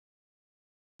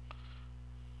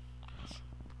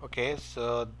Okay,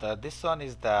 so this one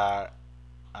is the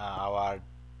our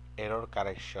error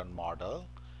correction model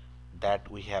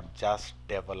that we have just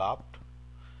developed.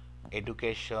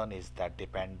 Education is the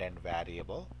dependent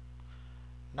variable.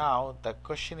 Now the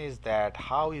question is that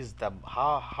how is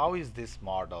this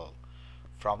model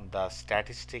from the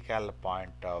statistical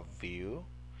point of view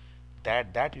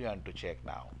that you want to check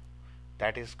now.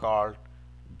 That is called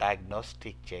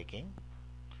diagnostic checking.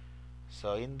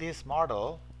 So in this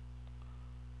model,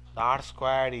 the R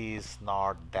squared is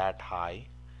not that high.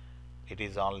 It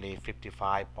is only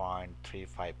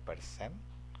 55.35%,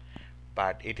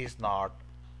 but it is not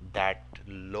that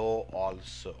low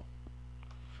also.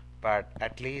 But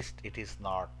at least it is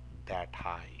not that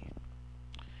high.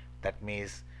 That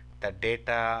means the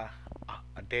data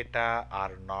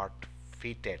are not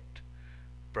fitted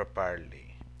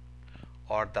properly,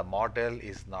 or the model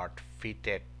is not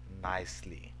fitted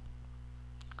nicely.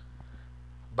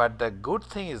 But the good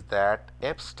thing is that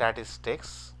F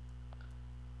statistics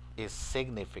is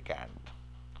significant.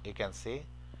 You can see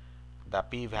the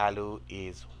p-value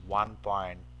is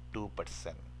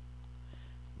 1.2%,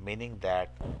 meaning that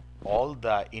all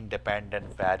the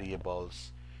independent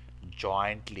variables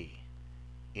jointly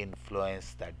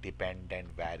influence the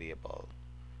dependent variable,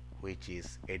 which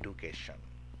is education.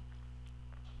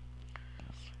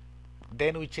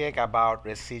 Then we check about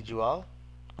residual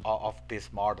of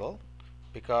this model,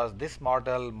 because this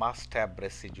model must have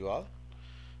residual.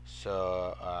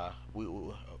 So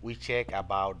we check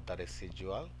about the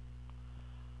residual.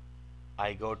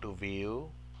 I go to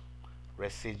view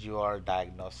residual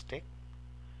diagnostic.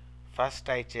 First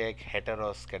I check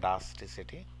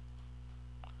heteroscedasticity,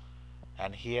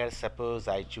 and here suppose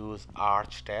I choose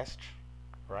arch test,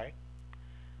 right?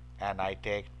 And I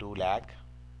take 2 lakh,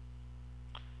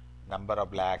 number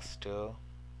of lakhs 2,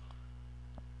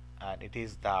 and it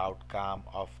is the outcome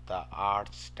of the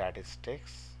arch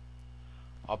statistics.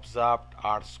 Observed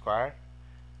R square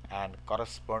and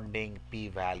corresponding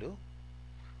p-value.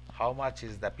 How much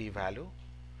is the p-value?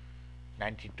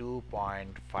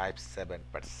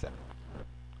 92.57%,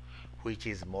 which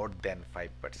is more than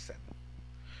 5%.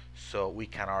 So we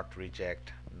cannot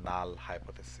reject null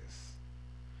hypothesis.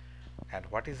 And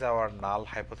what is our null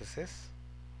hypothesis?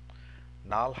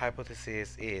 Null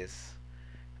hypothesis is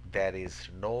there is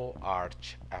no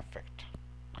arch effect,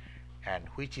 and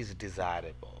which is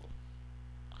desirable.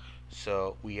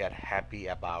 So we are happy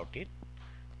about it,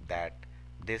 that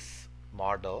this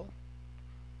model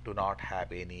do not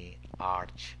have any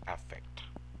arch effect.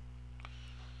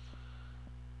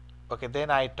 Okay, then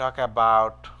I talk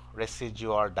about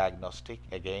residual diagnostic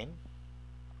again.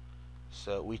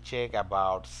 So we check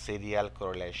about serial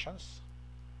correlations.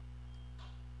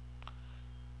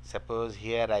 Suppose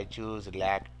here I choose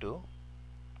lag 2,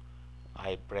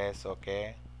 I press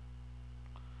OK.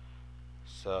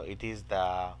 So it is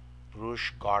the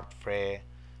Bruce-Godfrey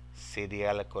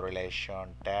serial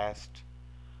correlation test.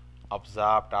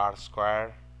 Observed R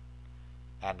square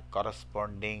and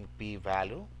corresponding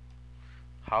p-value.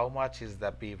 How much is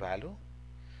the p-value?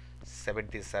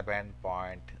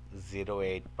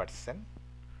 77.08%,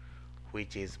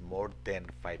 which is more than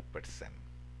 5%,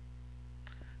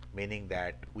 meaning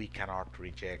that we cannot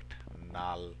reject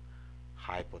null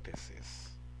hypothesis.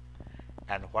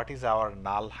 And what is our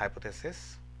null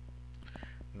hypothesis?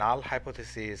 Null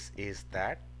hypothesis is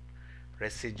that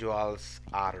residuals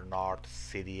are not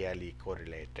serially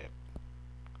correlated,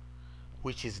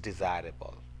 which is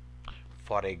desirable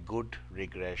for a good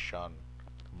regression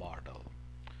model.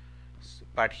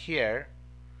 But here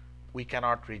we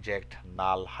cannot reject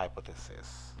null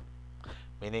hypothesis,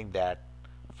 meaning that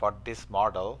for this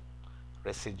model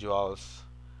residuals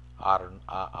are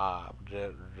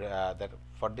that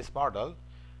for this model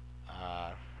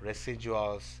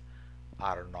residuals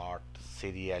are not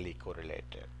serially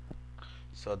correlated.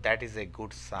 So that is a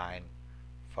good sign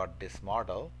for this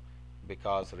model,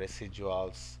 because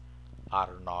residuals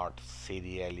are not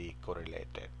serially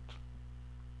correlated.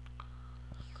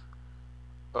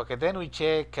 Okay, then we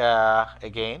check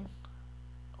again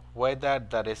whether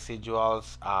the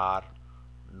residuals are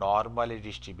normally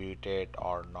distributed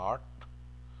or not.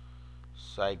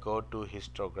 So I go to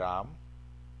histogram,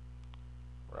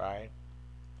 right?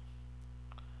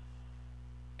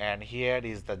 And here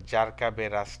is the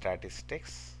Jarkabera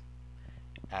statistics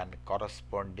and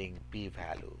corresponding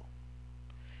p-value.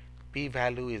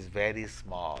 P-value is very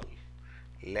small,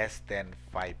 less than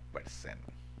 5%.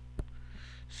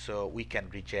 So we can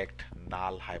reject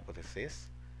null hypothesis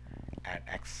and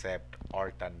accept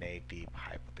alternative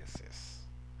hypothesis.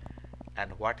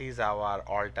 And what is our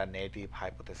alternative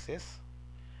hypothesis?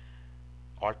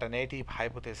 Alternative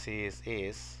hypothesis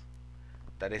is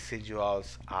the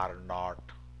residuals are not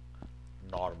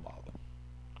normal.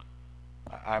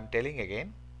 I'm telling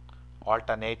again,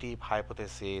 alternative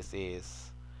hypothesis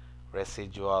is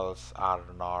residuals are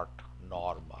not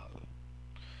normal.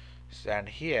 And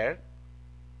here,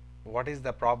 what is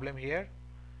the problem here?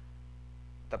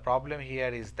 The problem here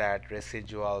is that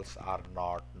residuals are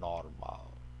not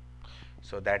normal.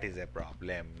 So that is a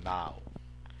problem now.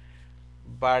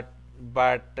 But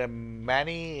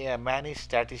many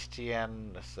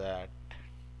statisticians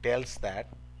tells that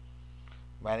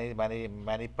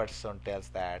many person tells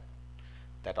that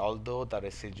although the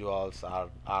residuals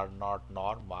are not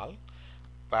normal,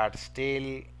 but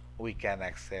still we can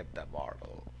accept the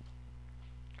model.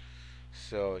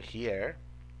 So here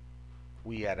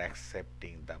we are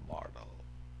accepting the model.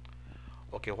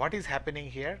 Okay, what is happening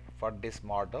here for this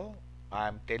model? I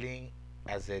am telling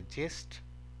as a gist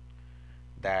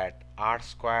that R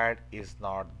squared is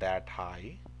not that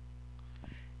high,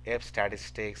 F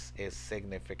statistics is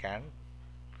significant,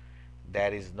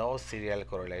 there is no serial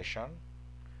correlation,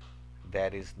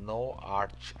 there is no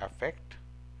arch effect,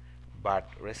 but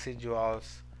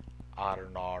residuals are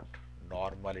not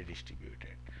normally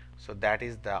distributed. So that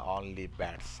is the only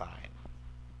bad sign.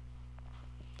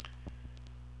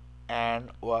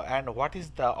 And what is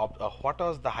the what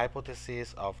was the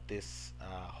hypothesis of this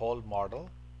whole model?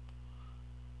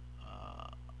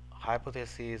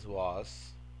 Hypothesis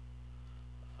was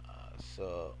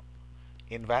so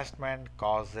investment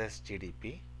causes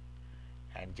GDP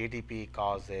and GDP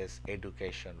causes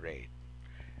education rate,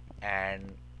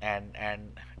 and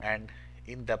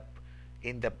in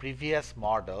the previous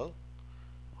model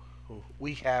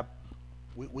we have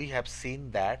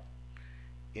seen that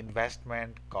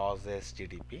investment causes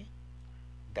GDP,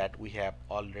 that we have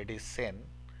already seen,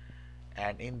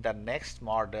 and in the next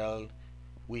model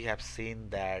we have seen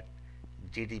that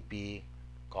GDP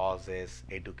causes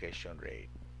education rate.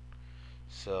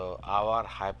 So our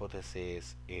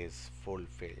hypothesis is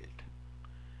fulfilled.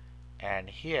 And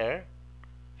here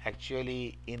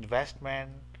actually investment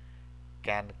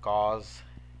can cause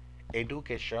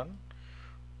education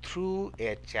through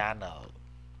a channel.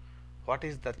 What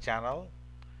is the channel?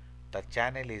 The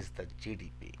channel is the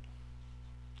GDP.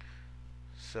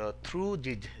 So through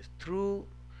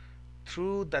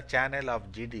the channel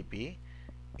of GDP,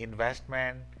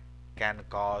 investment can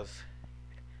cause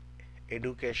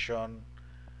education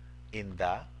in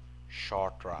the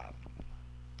short run,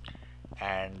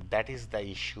 and that is the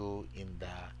issue in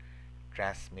the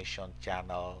transmission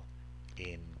channel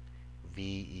in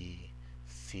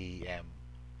VECM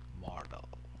model.